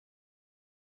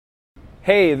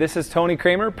Hey, this is Tony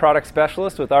Kramer, Product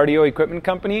Specialist with RDO Equipment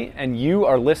Company, and you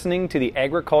are listening to the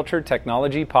Agriculture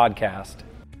Technology Podcast.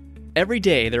 Every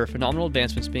day, there are phenomenal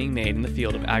advancements being made in the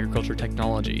field of agriculture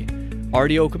technology.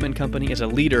 RDO Equipment Company is a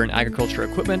leader in agriculture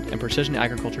equipment and precision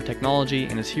agriculture technology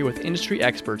and is here with industry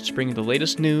experts bringing the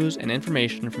latest news and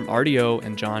information from RDO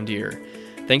and John Deere.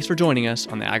 Thanks for joining us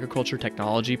on the Agriculture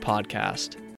Technology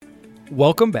Podcast.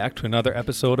 Welcome back to another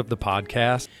episode of the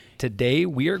podcast. Today,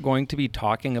 we are going to be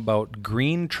talking about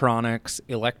Greentronics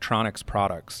electronics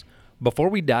products. Before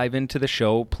we dive into the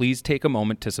show, please take a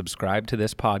moment to subscribe to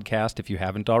this podcast if you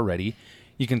haven't already.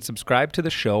 You can subscribe to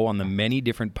the show on the many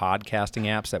different podcasting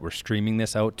apps that we're streaming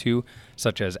this out to,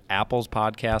 such as Apple's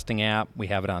podcasting app. We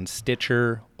have it on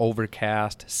Stitcher,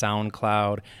 Overcast,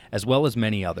 SoundCloud, as well as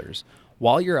many others.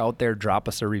 While you're out there, drop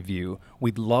us a review.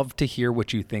 We'd love to hear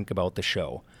what you think about the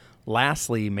show.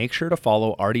 Lastly, make sure to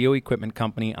follow RDO Equipment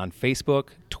Company on Facebook,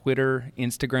 Twitter,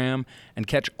 Instagram, and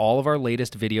catch all of our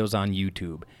latest videos on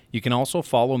YouTube. You can also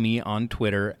follow me on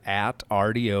Twitter at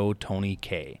RDO Tony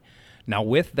K. Now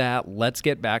with that, let's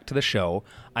get back to the show.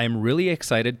 I am really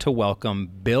excited to welcome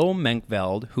Bill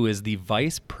Menkveld, who is the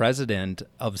Vice President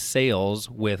of Sales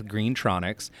with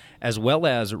Greentronics, as well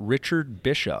as Richard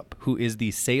Bishop, who is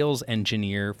the Sales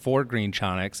Engineer for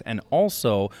Greentronics and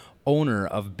also owner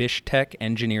of BishTech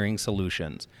Engineering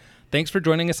Solutions. Thanks for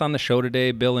joining us on the show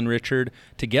today, Bill and Richard.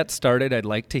 To get started, I'd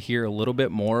like to hear a little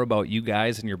bit more about you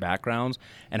guys and your backgrounds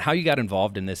and how you got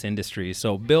involved in this industry.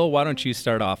 So, Bill, why don't you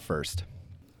start off first?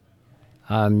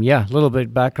 A little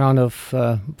bit background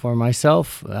for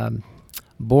myself.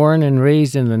 Born and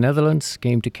raised in the Netherlands,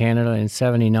 came to Canada in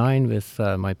 '79 with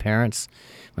my parents.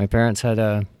 My parents had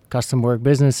a custom work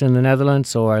business in the Netherlands,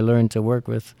 so I learned to work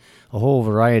with a whole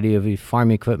variety of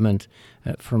farm equipment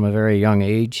from a very young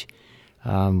age.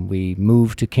 We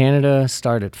moved to Canada,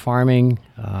 started farming.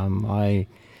 I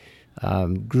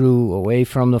grew away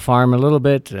from the farm a little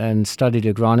bit and studied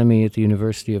agronomy at the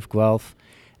University of Guelph.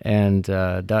 And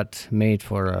that made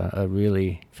for a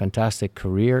really fantastic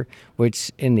career,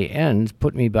 which in the end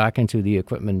put me back into the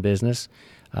equipment business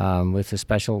with a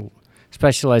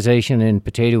specialization in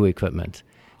potato equipment.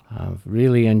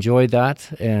 Really enjoyed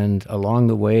that, and along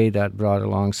the way that brought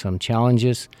along some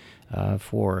challenges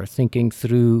for thinking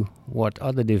through what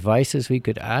other devices we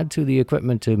could add to the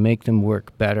equipment to make them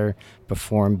work better,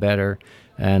 perform better.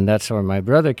 And that's where my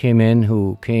brother came in,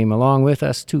 who came along with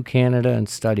us to Canada and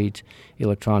studied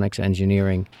electronics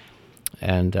engineering.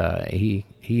 And he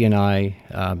and I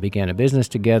began a business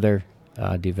together,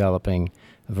 developing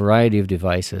a variety of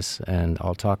devices, and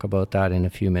I'll talk about that in a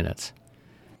few minutes.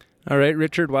 All right,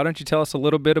 Richard, why don't you tell us a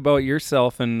little bit about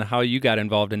yourself and how you got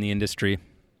involved in the industry?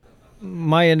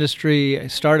 My industry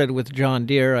started with John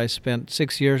Deere. I spent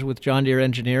 6 years with John Deere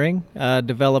Engineering,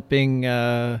 developing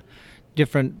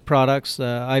different products.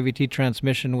 The IVT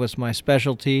transmission was my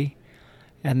specialty.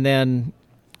 And then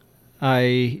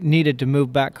I needed to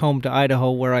move back home to Idaho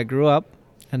where I grew up.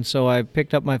 And so I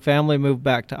picked up my family, moved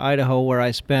back to Idaho, where I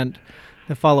spent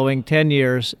the following 10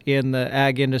 years in the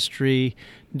ag industry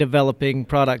developing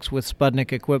products with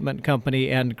Spudnik Equipment Company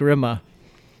and Grima.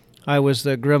 I was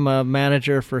the Grima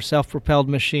manager for self-propelled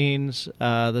machines,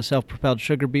 the self-propelled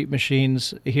sugar beet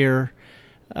machines here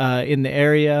in the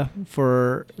area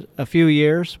for a few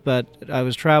years, but I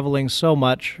was traveling so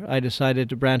much, I decided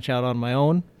to branch out on my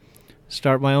own,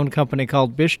 start my own company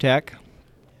called BishTech.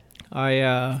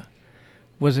 I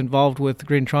was involved with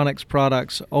Greentronics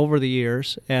products over the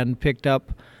years and picked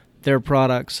up their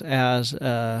products as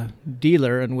a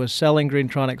dealer and was selling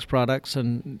Greentronics products,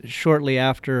 and shortly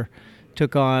after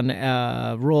took on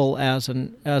a role as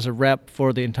a rep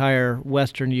for the entire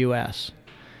western U.S.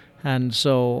 And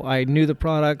so I knew the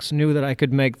products, knew that I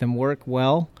could make them work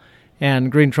well,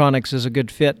 and Greentronics is a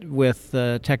good fit with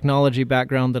the technology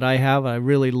background that I have. I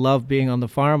really love being on the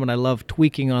farm, and I love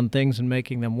tweaking on things and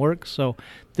making them work, so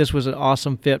this was an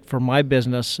awesome fit for my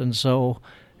business. And so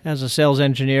as a sales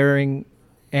engineering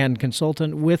and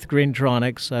consultant with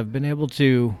Greentronics, I've been able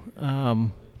to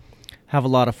have a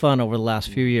lot of fun over the last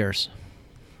few years.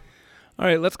 All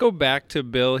right, let's go back to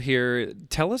Bill here.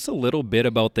 Tell us a little bit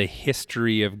about the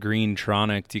history of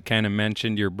Greentronics. You kind of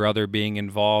mentioned your brother being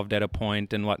involved at a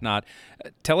point and whatnot.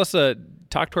 Talk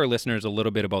to our listeners a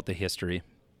little bit about the history.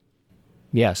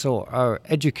 Yeah, so our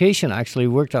education actually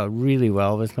worked out really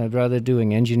well with my brother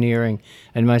doing engineering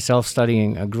and myself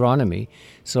studying agronomy.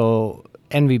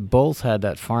 And we both had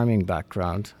that farming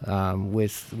background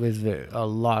with a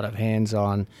lot of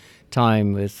hands-on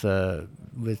time with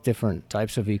different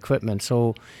types of equipment.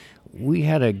 So we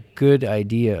had a good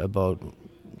idea about,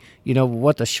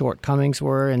 what the shortcomings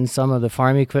were in some of the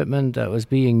farm equipment that was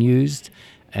being used,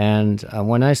 And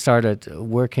when I started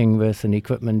working with an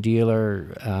equipment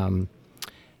dealer,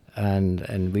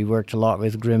 and we worked a lot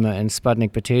with Grima and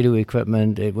Sputnik potato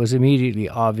equipment, it was immediately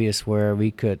obvious where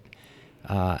we could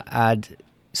add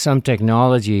some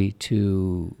technology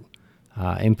to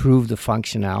improve the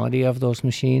functionality of those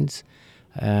machines,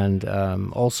 and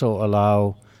also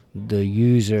allow the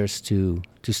users to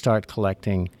start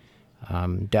collecting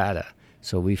data.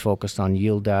 So we focused on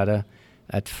yield data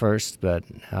at first, but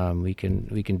we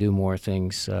can do more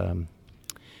things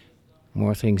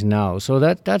now. So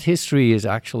that history is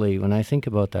actually, when I think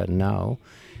about that now,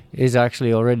 is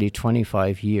actually already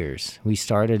 25 years. We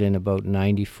started in about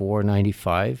 94,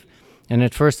 95. And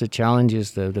at first the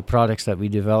challenges, the products that we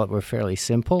developed were fairly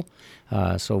simple.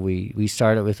 So we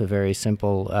started with a very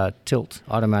simple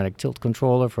automatic tilt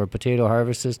controller for potato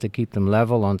harvesters to keep them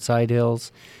level on side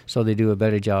hills so they do a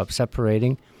better job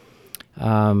separating.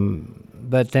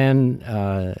 But then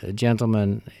a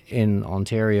gentleman in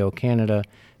Ontario, Canada,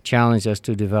 challenged us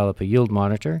to develop a yield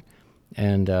monitor.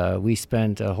 And we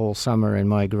spent a whole summer in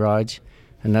my garage.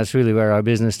 And that's really where our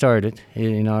business started,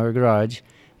 in our garage.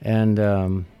 And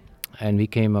we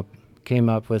came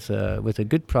up with a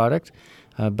good product.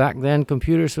 Back then,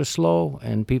 computers were slow,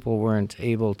 and people weren't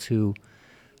able to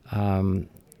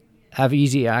have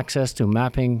easy access to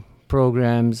mapping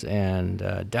programs and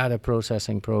data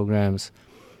processing programs.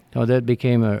 So that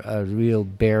became a real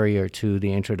barrier to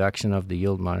the introduction of the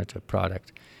yield monitor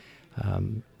product.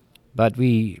 But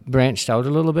we branched out a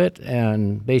little bit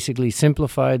and basically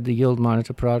simplified the yield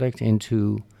monitor product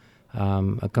into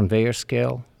a conveyor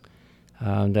scale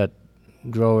that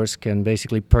growers can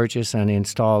basically purchase and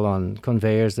install on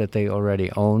conveyors that they already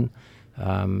own.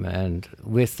 And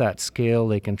with that scale,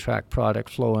 they can track product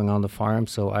flowing on the farm,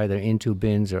 so either into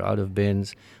bins or out of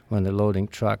bins when they're loading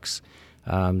trucks.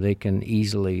 They can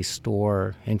easily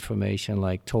store information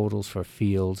like totals for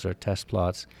fields or test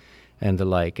plots and the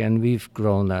like. And we've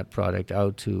grown that product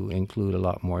out to include a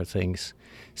lot more things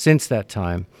since that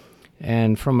time.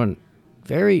 And from a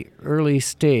very early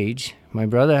stage, my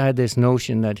brother had this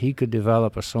notion that he could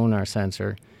develop a sonar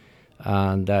sensor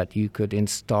that you could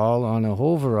install on a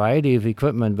whole variety of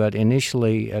equipment, but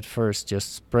initially, at first,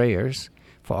 just sprayers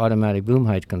for automatic boom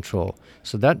height control.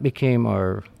 So that became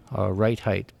our right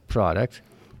height product.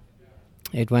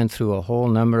 It went through a whole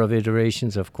number of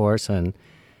iterations, of course, and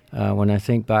when I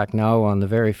think back now on the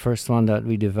very first one that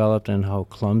we developed and how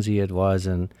clumsy it was,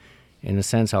 and in a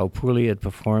sense how poorly it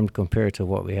performed compared to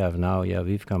what we have now,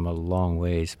 we've come a long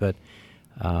ways. But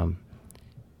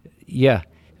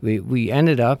we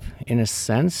ended up, in a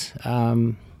sense,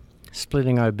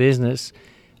 splitting our business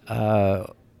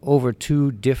over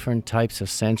two different types of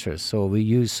sensors. So we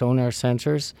use sonar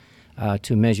sensors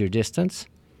to measure distance.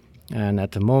 And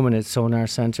at the moment it's sonar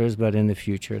sensors, but in the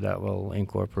future that will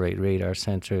incorporate radar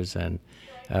sensors and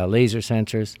laser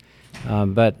sensors.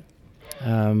 But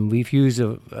we've used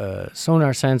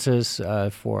sonar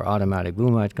sensors for automatic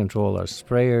boom height control or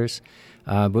sprayers,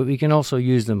 but we can also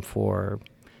use them for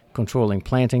controlling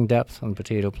planting depth on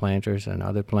potato planters and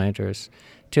other planters,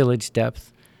 tillage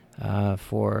depth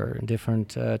for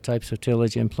different types of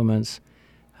tillage implements,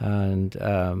 and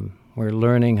we're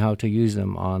learning how to use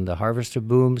them on the harvester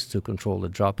booms to control the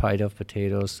drop height of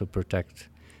potatoes, to protect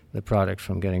the product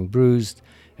from getting bruised,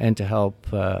 and to help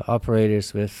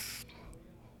operators with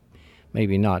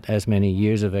maybe not as many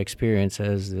years of experience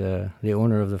as the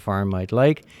owner of the farm might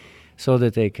like, so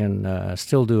that they can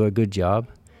still do a good job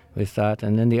with that.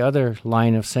 And then the other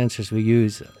line of sensors we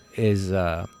use is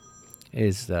a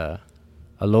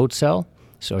load cell,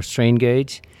 so a strain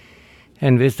gauge.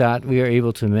 And with that, we are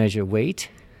able to measure weight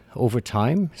over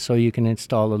time. So you can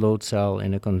install a load cell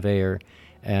in a conveyor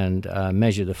and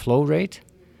measure the flow rate,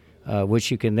 which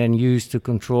you can then use to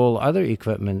control other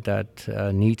equipment that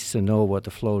needs to know what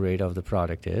the flow rate of the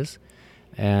product is.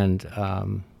 And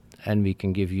we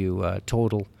can give you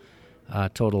total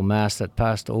mass that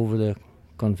passed over the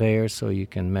conveyor, so you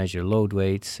can measure load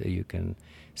weights, so you can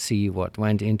see what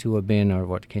went into a bin or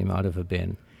what came out of a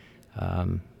bin.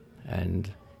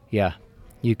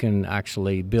 You can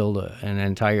actually build an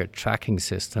entire tracking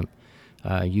system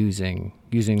using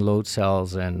load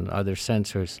cells and other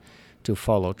sensors to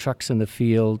follow trucks in the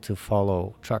field, to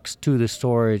follow trucks to the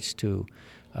storage, to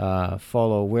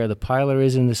follow where the piler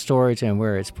is in the storage and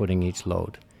where it's putting each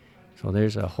load. So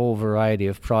there's a whole variety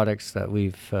of products that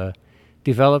we've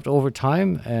developed over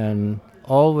time, and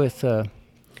all with the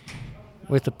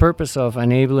purpose of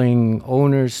enabling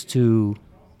owners to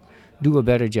do a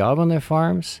better job on their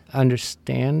farms,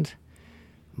 understand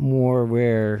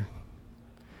more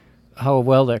how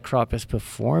well that crop is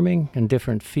performing in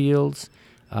different fields,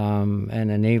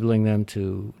 and enabling them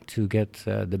to get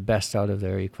the best out of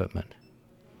their equipment.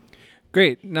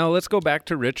 Great. Now let's go back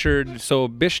to Richard. So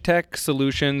BishTech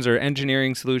Solutions or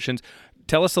Engineering Solutions,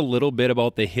 tell us a little bit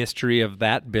about the history of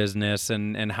that business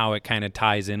and how it kind of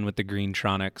ties in with the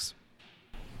Greentronics.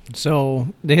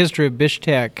 So the history of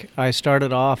BishTech, I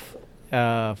started off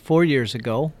 4 years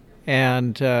ago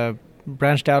and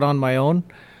branched out on my own.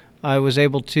 I was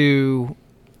able to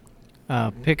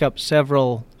pick up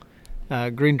several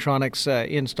Greentronics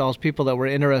installs, people that were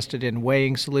interested in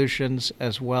weighing solutions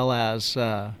as well as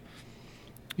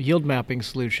yield mapping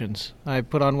solutions. I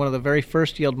put on one of the very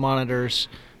first yield monitors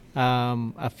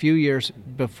a few years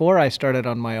before I started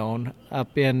on my own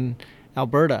up in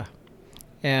Alberta,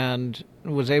 and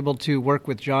was able to work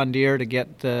with John Deere to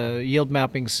get the yield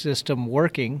mapping system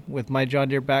working with my John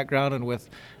Deere background and with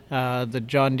the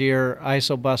John Deere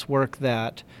ISOBUS work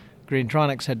that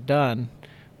Greentronics had done.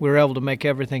 We were able to make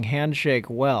everything handshake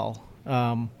well.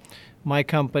 My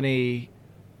company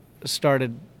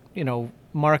started,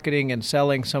 marketing and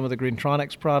selling some of the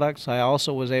Greentronics products. I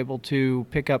also was able to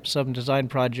pick up some design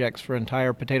projects for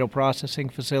entire potato processing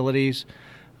facilities,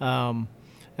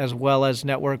 as well as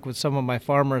network with some of my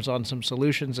farmers on some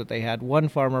solutions that they had. One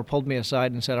farmer pulled me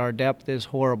aside and said, "Our depth is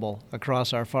horrible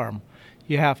across our farm.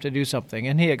 You have to do something."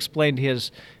 And he explained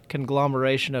his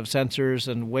conglomeration of sensors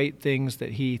and weight things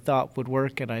that he thought would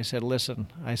work. And I said, "Listen,"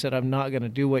 "I'm not going to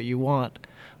do what you want,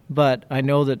 but I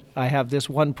know that I have this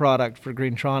one product for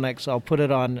Greentronics. I'll put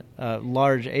it on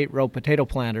large 8-row potato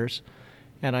planters,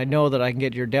 and I know that I can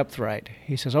get your depth right."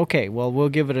 He says, "Okay, well, we'll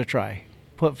give it a try.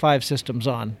 Put 5 systems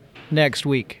on next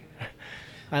week."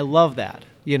 I love that,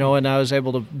 and I was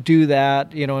able to do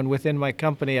that, and within my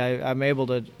company, I'm able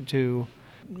to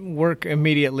work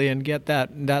immediately and get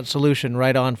that solution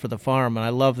right on for the farm, and I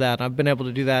love that. I've been able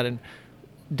to do that in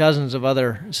dozens of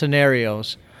other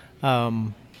scenarios.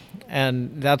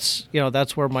 And that's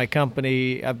where my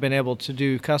company, I've been able to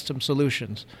do custom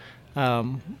solutions.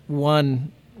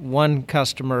 One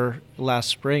customer last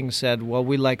spring said, "Well,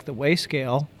 we like the weigh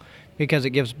scale because it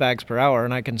gives bags per hour,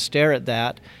 and I can stare at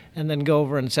that and then go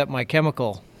over and set my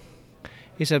chemical."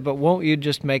 He said, "But won't you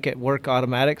just make it work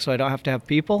automatic so I don't have to have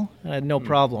people?" And I had no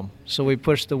problem. So we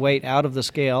pushed the weight out of the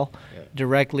scale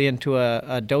directly into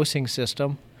a dosing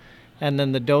system, and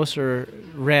then the doser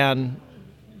ran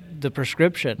the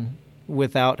prescription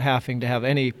without having to have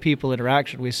any people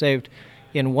interaction. We saved,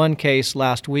 in one case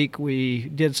last week, we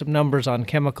did some numbers on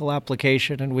chemical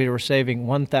application, and we were saving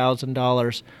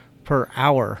 $1,000 per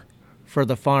hour for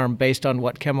the farm based on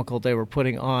what chemical they were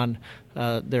putting on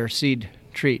their seed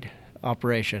treat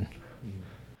operation.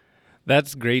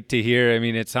 That's great to hear. I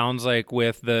mean, it sounds like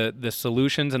with the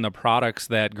solutions and the products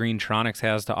that Greentronics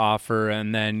has to offer,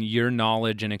 and then your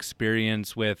knowledge and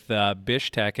experience with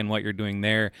BishTech and what you're doing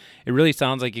there, it really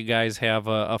sounds like you guys have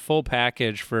a full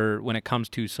package for when it comes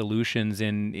to solutions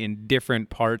in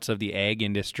different parts of the ag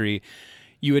industry.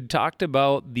 You had talked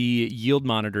about the yield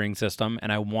monitoring system,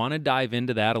 and I want to dive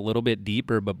into that a little bit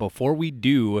deeper. But before we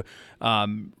do,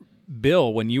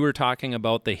 Bill, when you were talking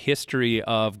about the history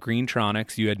of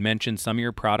Greentronics, you had mentioned some of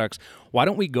your products. Why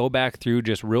don't we go back through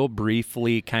just real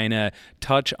briefly, kind of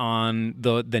touch on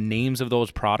the names of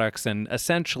those products and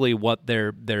essentially what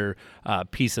their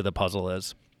piece of the puzzle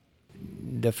is?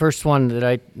 The first one that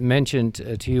I mentioned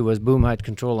to you was boom height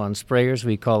control on sprayers.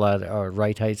 We call that our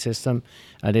right height system,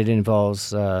 and it involves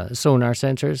sonar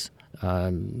sensors,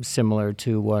 similar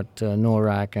to what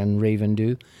NORAC and Raven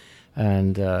do.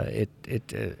 And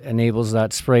it enables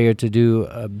that sprayer to do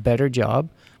a better job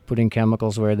putting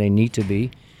chemicals where they need to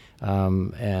be,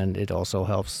 and it also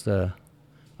helps the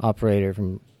operator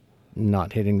from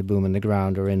not hitting the boom in the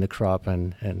ground or in the crop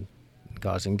and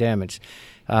causing damage.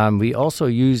 We also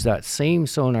use that same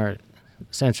sonar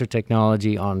sensor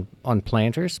technology on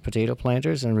planters, potato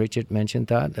planters, and Richard mentioned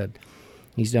that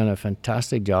he's done a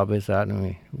fantastic job with that, and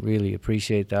we really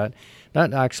appreciate that.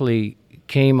 That actually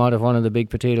came out of one of the big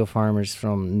potato farmers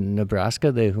from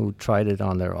Nebraska who tried it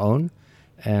on their own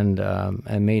and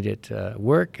made it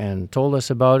work and told us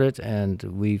about it, and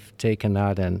we've taken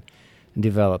that and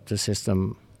developed the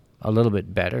system a little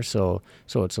bit better, so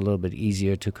it's a little bit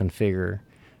easier to configure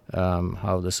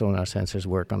how the sonar sensors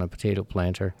work on a potato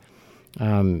planter.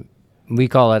 We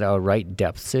call it our right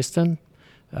depth system,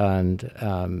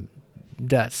 and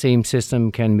that same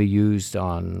system can be used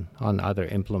on other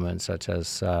implements such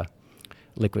as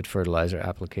liquid fertilizer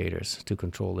applicators to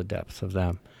control the depth of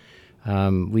them.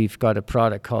 We've got a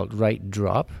product called Right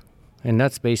Drop, and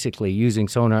that's basically using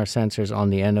sonar sensors on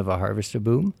the end of a harvester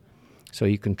boom. So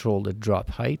you control the drop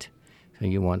height. So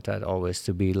you want that always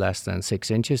to be less than 6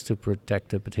 inches to protect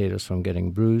the potatoes from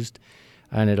getting bruised.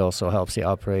 and it also helps the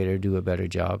operator do a better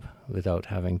job without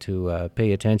having to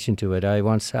pay attention to it. I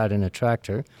once sat in a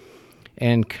tractor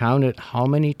and counted how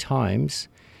many times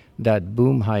that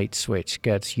boom height switch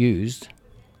gets used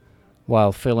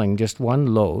while filling just one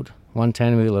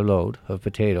 10-wheeler load of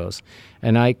potatoes,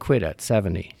 and I quit at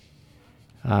 70.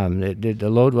 The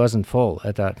load wasn't full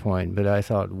at that point, but I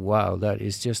thought, wow, that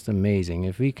is just amazing.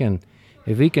 If we can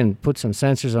put some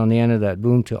sensors on the end of that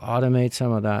boom to automate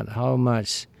some of that, how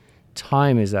much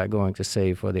time is that going to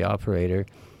save for the operator,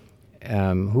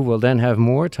 who will then have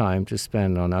more time to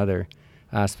spend on other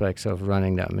aspects of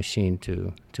running that machine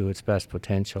to its best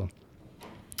potential.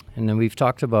 And then we've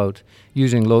talked about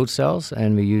using load cells,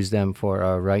 and we use them for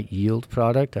our right yield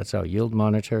product. That's our yield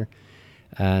monitor.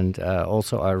 And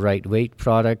also our right weight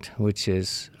product, which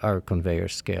is our conveyor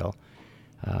scale.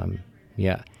 And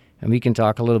we can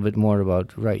talk a little bit more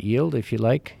about right yield if you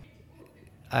like.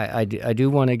 I do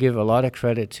want to give a lot of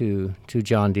credit to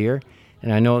John Deere.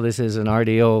 And I know this is an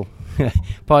RDO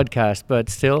podcast, but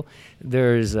still,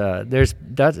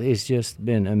 that has just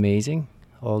been amazing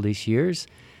all these years.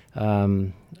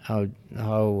 How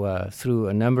through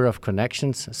a number of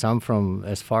connections, some from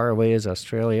as far away as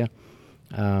Australia,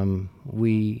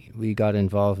 we got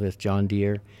involved with John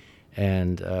Deere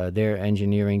and their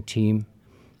engineering team,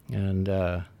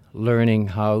 and learning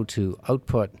how to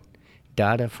output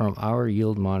data from our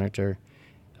yield monitor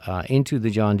into the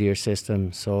John Deere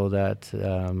system, so that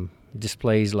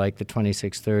displays like the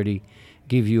 2630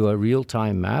 give you a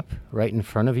real-time map right in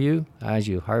front of you as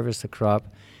you harvest the crop.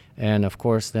 And of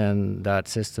course, then that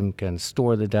system can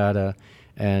store the data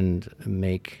and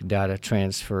make data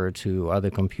transfer to other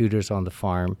computers on the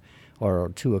farm or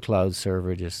to a cloud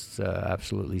server, just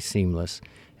absolutely seamless.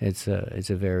 It's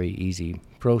a very easy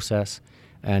process,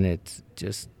 and it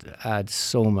just adds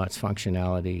so much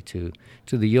functionality to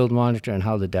the yield monitor and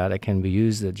how the data can be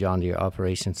used. The John Deere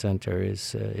Operations Center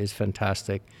is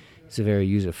fantastic. It's very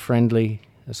user-friendly,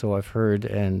 so I've heard,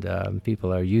 and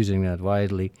people are using that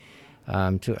widely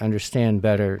to understand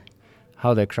better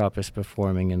how their crop is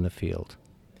performing in the field.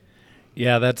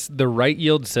 Yeah, that's the right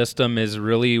yield system is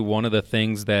really one of the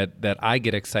things that I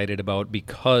get excited about,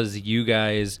 because you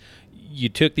guys, you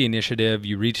took the initiative,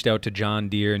 you reached out to John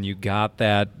Deere, and you got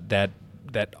that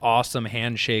awesome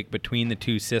handshake between the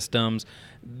two systems,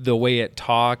 the way it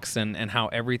talks and how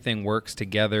everything works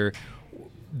together.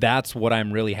 That's what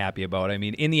I'm really happy about. I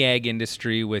mean, in the ag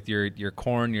industry with your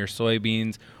corn, your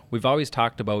soybeans, we've always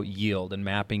talked about yield and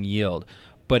mapping yield,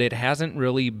 but it hasn't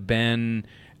really been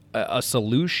a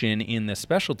solution in the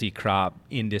specialty crop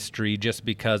industry, just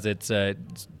because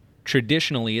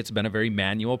traditionally it's been a very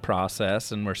manual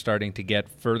process, and we're starting to get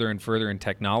further and further in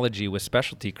technology with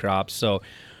specialty crops. So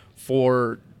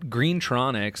for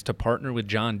Greentronics to partner with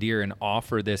John Deere and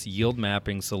offer this yield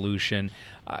mapping solution,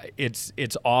 it's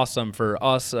awesome for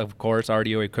us, of course,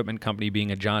 RDO Equipment Company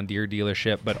being a John Deere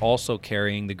dealership, but also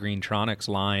carrying the Greentronics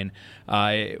line.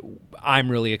 I'm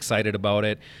really excited about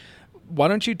it. Why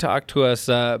don't you talk to us,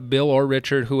 Bill or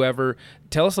Richard, whoever,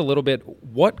 tell us a little bit,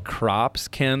 what crops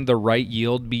can the right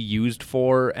yield be used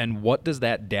for, and what does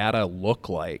that data look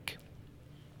like?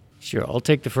 Sure, I'll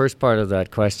take the first part of that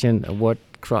question. What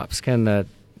crops can that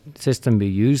system be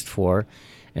used for?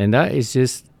 And that is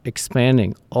just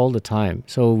expanding all the time.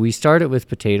 So we started with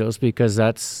potatoes because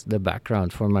that's the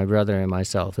background for my brother and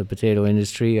myself. The potato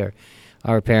industry,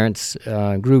 our parents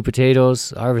grew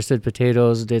potatoes, harvested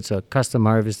potatoes, did some custom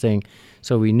harvesting,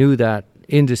 so we knew that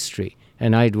industry.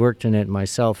 And I'd worked in it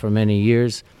myself for many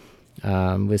years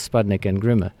with Sputnik and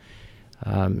Grimme.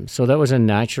 So that was a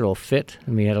natural fit,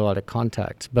 and we had a lot of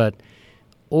contacts. But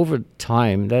over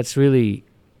time, that's really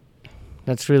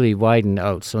widened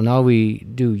out. So now we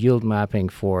do yield mapping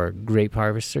for grape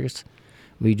harvesters.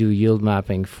 We do yield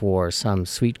mapping for some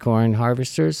sweet corn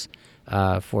harvesters,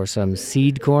 for some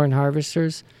seed corn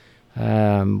harvesters.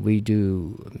 We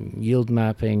do yield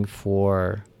mapping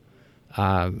for,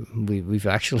 we've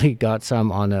actually got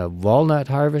some on a walnut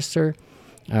harvester.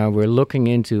 We're looking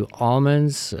into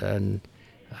almonds, and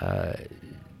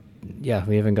we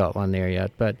haven't got one there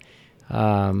yet, but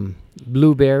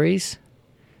blueberries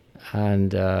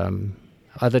and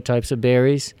other types of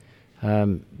berries.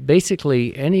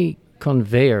 Basically, any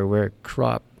conveyor where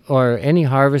crop, or any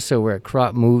harvester where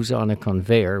crop moves on a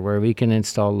conveyor, where we can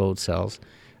install load cells,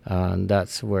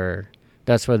 that's where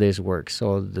this works.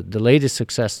 So the latest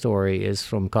success story is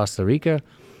from Costa Rica,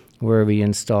 where we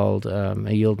installed a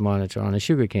yield monitor on a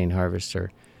sugarcane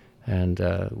harvester. And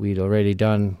we'd already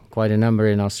done quite a number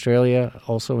in Australia,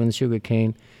 also in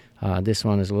sugarcane. This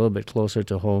one is a little bit closer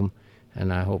to home,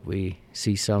 and I hope we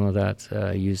see some of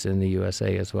that used in the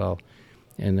USA as well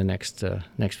in the next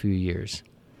few years.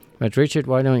 But Richard,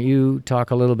 why don't you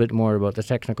talk a little bit more about the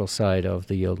technical side of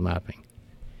the yield mapping?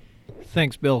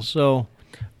 Thanks, Bill. So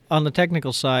on the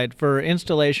technical side, for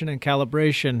installation and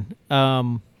calibration,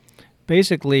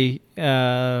 basically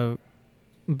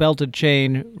belted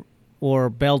chain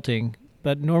or belting,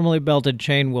 but normally belted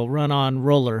chain will run on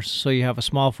rollers. So you have a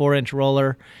small 4-inch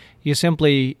roller. You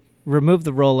simply remove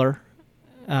the roller,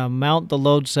 mount the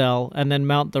load cell, and then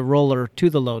mount the roller to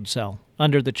the load cell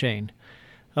under the chain.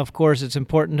 Of course, it's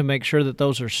important to make sure that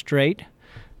those are straight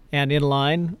and in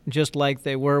line, just like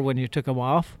they were when you took them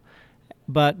off,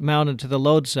 but mounted to the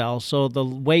load cell, so the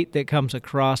weight that comes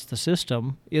across the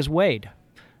system is weighed.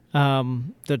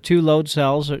 The two load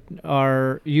cells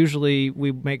are usually,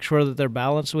 we make sure that they're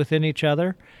balanced within each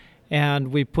other,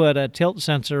 and we put a tilt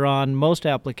sensor on most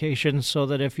applications so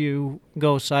that if you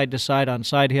go side to side on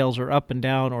side hills or up and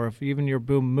down, or if even your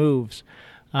boom moves,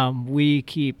 we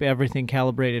keep everything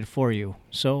calibrated for you.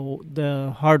 So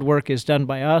the hard work is done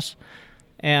by us,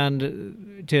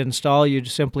 and to install, you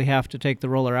simply have to take the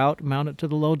roller out, mount it to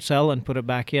the load cell, and put it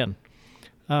back in.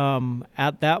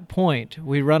 At that point,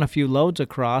 we run a few loads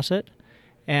across it,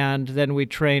 and then we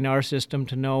train our system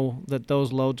to know that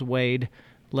those loads weighed,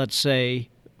 let's say,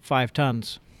 5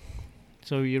 tons.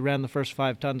 So you ran the first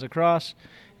 5 tons across,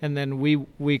 and then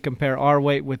we compare our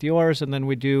weight with yours, and then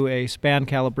we do a span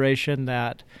calibration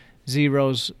that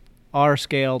zeroes our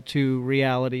scale to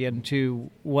reality and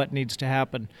to what needs to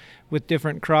happen. With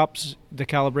different crops, the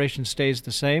calibration stays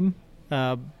the same.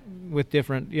 With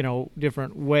different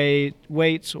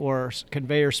weights or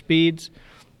conveyor speeds.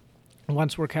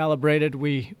 Once we're calibrated,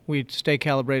 we stay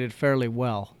calibrated fairly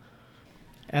well.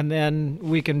 And then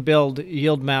we can build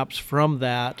yield maps from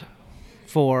that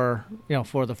for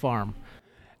the farm.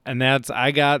 And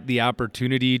I got the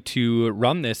opportunity to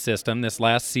run this system this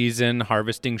last season,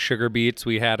 harvesting sugar beets.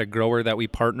 We had a grower that we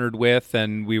partnered with,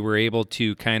 and we were able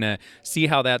to kind of see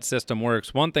how that system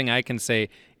works. One thing I can say,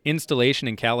 installation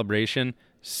and calibration,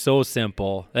 so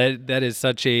simple. That is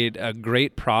such a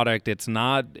great product. It's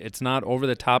not over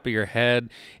the top of your head.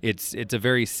 It's a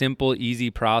very simple, easy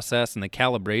process, and the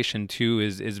calibration too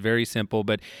is very simple.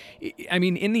 But I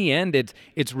mean, in the end,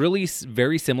 it's really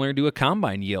very similar to a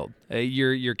combine yield.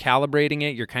 You're calibrating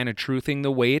it. You're kind of truthing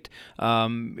the weight.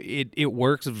 It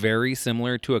works very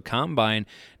similar to a combine.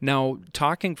 Now,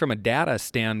 talking from a data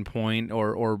standpoint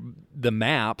or the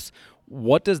maps,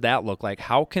 what does that look like?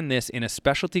 How can this, in a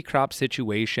specialty crop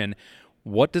situation,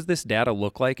 what does this data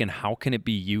look like, and how can it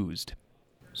be used?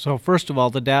 So first of all,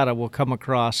 the data will come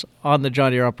across on the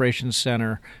John Deere Operations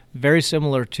Center very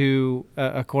similar to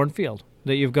a cornfield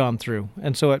that you've gone through.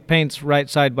 And so it paints right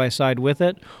side by side with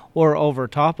it or over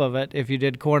top of it. If you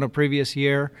did corn a previous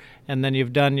year and then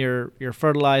you've done your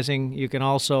fertilizing, you can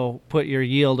also put your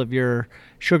yield of your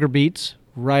sugar beets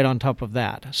right on top of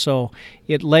that. So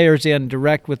it layers in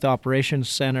direct with the Operations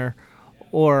Center,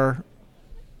 or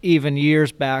even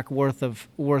years back worth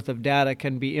of data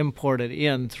can be imported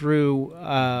in through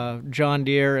John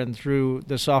Deere and through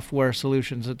the software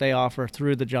solutions that they offer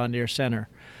through the John Deere Center.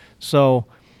 So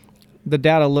the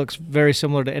data looks very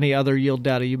similar to any other yield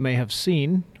data you may have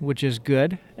seen, which is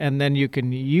good. And then you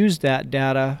can use that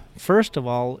data, first of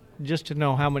all, just to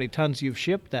know how many tons you've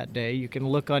shipped that day. You can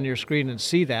look on your screen and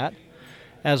see that,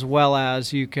 as well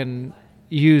as you can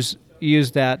use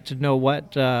that to know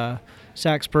what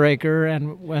sacks per acre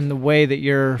and the way that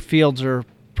your fields are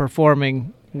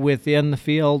performing within the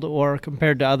field or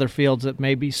compared to other fields that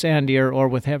may be sandier or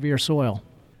with heavier soil.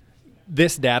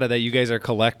 This data that you guys are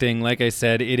collecting, like I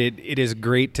said, it is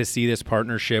great to see this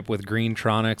partnership with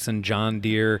Greentronics and John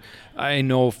Deere. I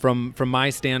know from my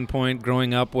standpoint,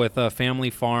 growing up with a family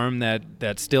farm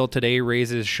that still today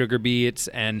raises sugar beets,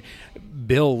 and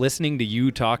Bill, listening to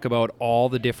you talk about all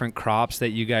the different crops that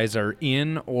you guys are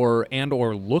in or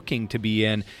looking to be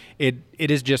in, it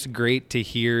is just great to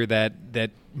hear that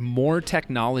more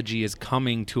technology is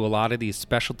coming to a lot of these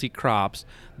specialty crops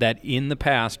that in the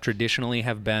past traditionally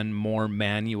have been more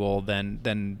manual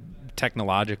than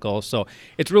technological. So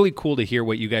it's really cool to hear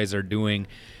what you guys are doing.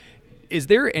 Is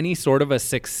there any sort of a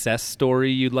success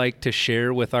story you'd like to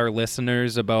share with our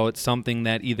listeners about something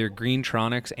that either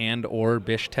Greentronics and or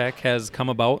BischTech has come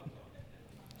about?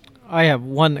 I have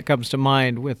one that comes to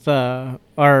mind with our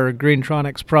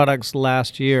Greentronics products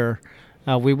last year.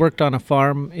 We worked on a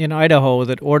farm in Idaho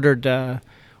that ordered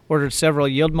several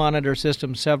yield monitor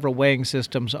systems, several weighing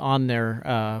systems on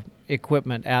their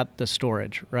equipment at the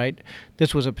storage, right?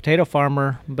 This was a potato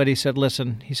farmer, but he said,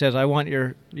 listen, I want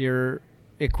your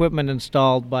equipment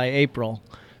installed by April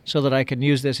so that I can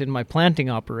use this in my planting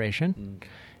operation.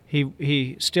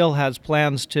 He still has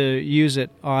plans to use it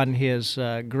on his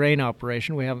grain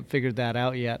operation. We haven't figured that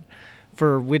out yet.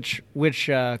 for which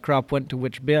crop went to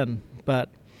which bin. But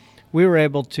we were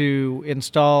able to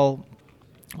install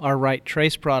our right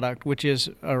trace product, which is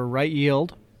a right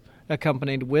yield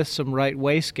accompanied with some right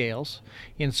weigh scales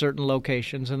in certain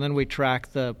locations, and then we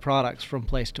track the products from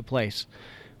place to place.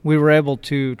 We were able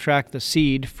to track the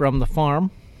seed from the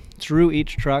farm through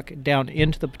each truck down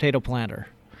into the potato planter,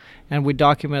 and we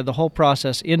documented the whole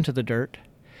process into the dirt.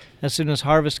 As soon as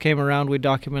harvest came around, we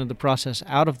documented the process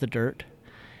out of the dirt.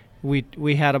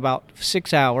 We had about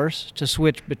 6 hours to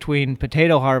switch between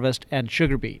potato harvest and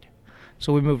sugar beet.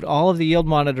 So we moved all of the yield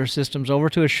monitor systems over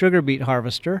to a sugar beet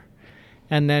harvester,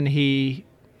 and then he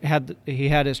had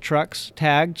his trucks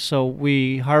tagged, so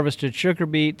we harvested sugar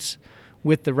beets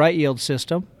with the right yield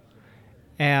system,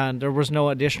 and there was no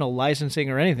additional licensing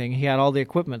or anything. He had all the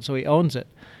equipment, so he owns it.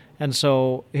 And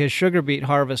so his sugar beet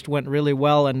harvest went really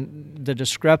well, and the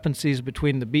discrepancies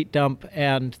between the beet dump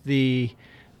and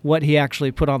what he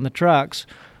actually put on the trucks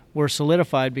were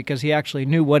solidified because he actually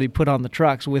knew what he put on the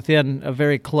trucks within a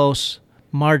very close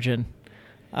margin,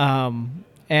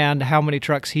 and how many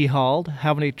trucks he hauled,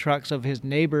 how many trucks of his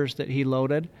neighbors that he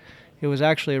loaded. It was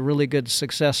actually a really good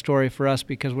success story for us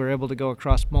because we were able to go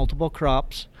across multiple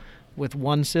crops with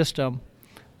one system.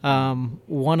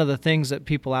 One of the things that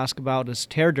people ask about is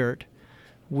tear dirt.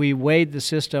 We weighed the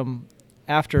system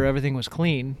after everything was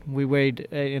clean. We weighed,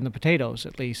 in the potatoes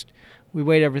at least, we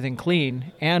weighed everything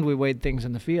clean, and we weighed things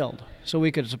in the field. So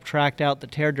we could subtract out the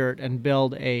tear dirt and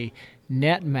build a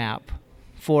net map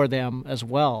for them as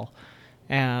well,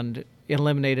 and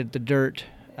eliminated the dirt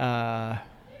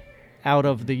out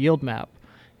of the yield map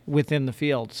within the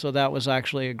field. So that was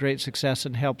actually a great success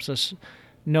and helps us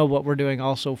know what we're doing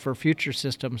also for future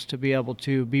systems to be able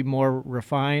to be more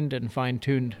refined and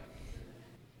fine-tuned.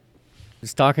 I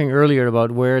was talking earlier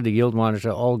about where the yield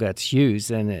monitor all gets used,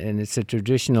 and it's the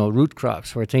traditional root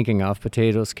crops. We're thinking of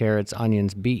potatoes, carrots,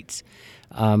 onions, beets.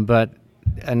 But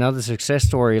another success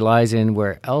story lies in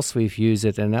where else we've used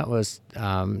it, and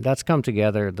that's come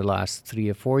together the last 3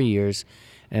 or 4 years,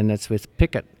 and that's with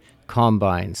Pickett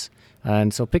combines.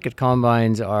 And so Pickett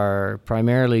combines are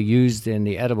primarily used in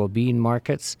the edible bean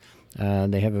markets.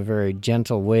 They have a very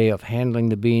gentle way of handling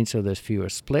the beans, so there's fewer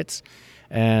splits.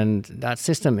 And that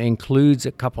system includes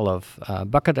a couple of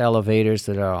bucket elevators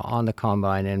that are on the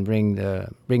combine and bring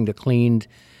the cleaned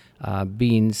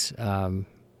beans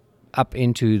up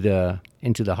into the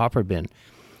hopper bin.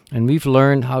 And we've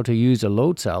learned how to use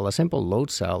a simple load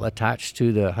cell attached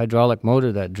to the hydraulic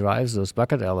motor that drives those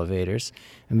bucket elevators,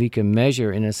 and we can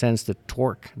measure, in a sense, the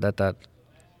torque that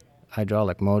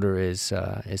hydraulic motor is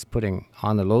putting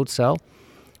on the load cell,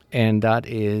 and that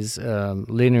is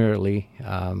linearly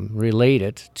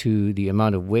related to the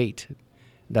amount of weight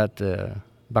that the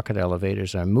bucket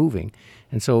elevators are moving.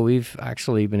 And so we've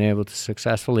actually been able to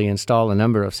successfully install a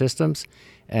number of systems,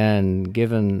 and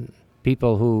given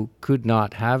people who could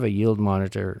not have a yield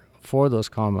monitor for those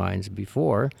combines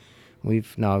before,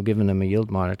 we've now given them a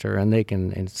yield monitor, and they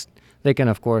can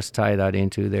of course tie that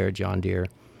into their John Deere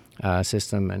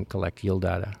system and collect yield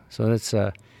data. So it's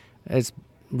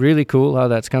really cool how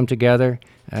that's come together,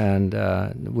 and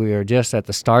we are just at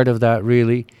the start of that,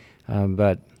 really,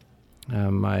 but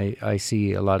I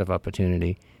see a lot of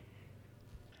opportunity.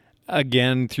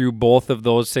 Again, through both of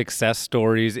those success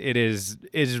stories, it is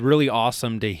really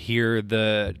awesome to hear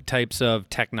the types of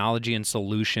technology and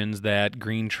solutions that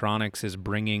Greentronics is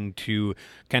bringing to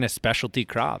kind of specialty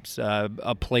crops,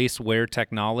 a place where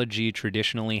technology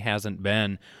traditionally hasn't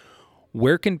been.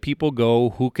 Where can people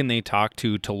go? Who can they talk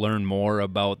to learn more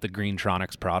about the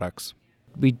Greentronics products?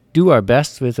 We do our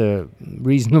best with a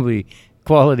reasonably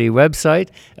quality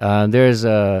website. There's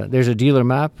a dealer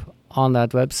map on that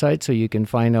website, so you can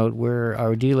find out where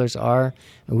our dealers are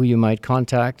and who you might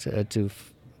contact to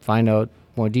find out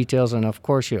more details. And of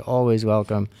course, you're always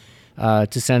welcome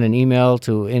to send an email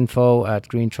to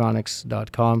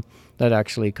info@greentronics.com. That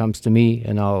actually comes to me,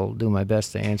 and I'll do my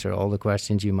best to answer all the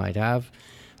questions you might have.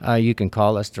 You can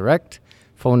call us direct.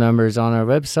 Phone number is on our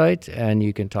website, and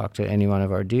you can talk to any one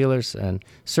of our dealers, and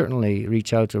certainly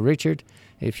reach out to Richard.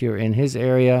 If you're in his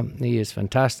area, he is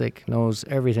fantastic, knows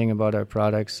everything about our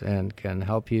products, and can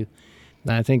help you.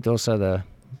 And I think those are the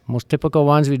most typical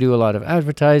ones. We do a lot of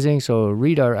advertising, so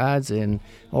read our ads in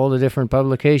all the different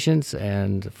publications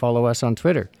and follow us on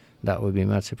Twitter. That would be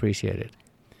much appreciated.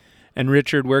 And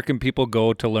Richard, where can people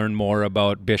go to learn more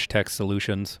about BishTech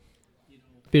Solutions?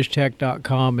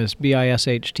 Bishtech.com is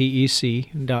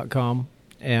BISHTEC.com,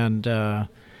 and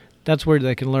that's where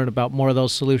they can learn about more of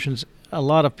those solutions. A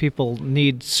lot of people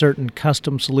need certain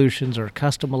custom solutions or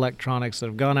custom electronics that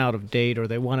have gone out of date, or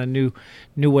they want a new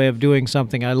way of doing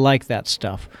something. I like that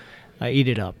stuff. I eat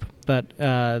it up. But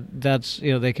that's,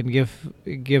 they can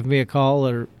give me a call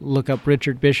or look up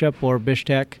Richard Bishop or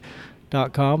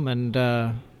bishtech.com and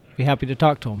be happy to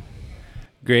talk to them.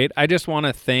 Great. I just want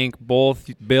to thank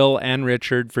both Bill and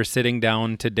Richard for sitting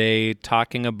down today,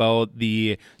 talking about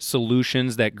the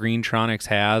solutions that Greentronics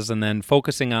has, and then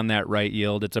focusing on that right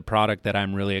yield. It's a product that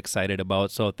I'm really excited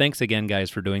about. So thanks again, guys,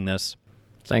 for doing this.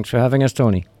 Thanks for having us,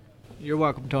 Tony. You're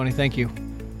welcome, Tony. Thank you.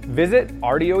 Visit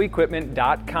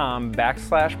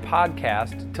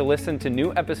rdioequipment.com/podcast to listen to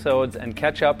new episodes and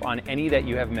catch up on any that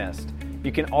you have missed.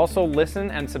 You can also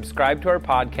listen and subscribe to our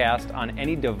podcast on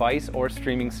any device or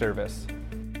streaming service.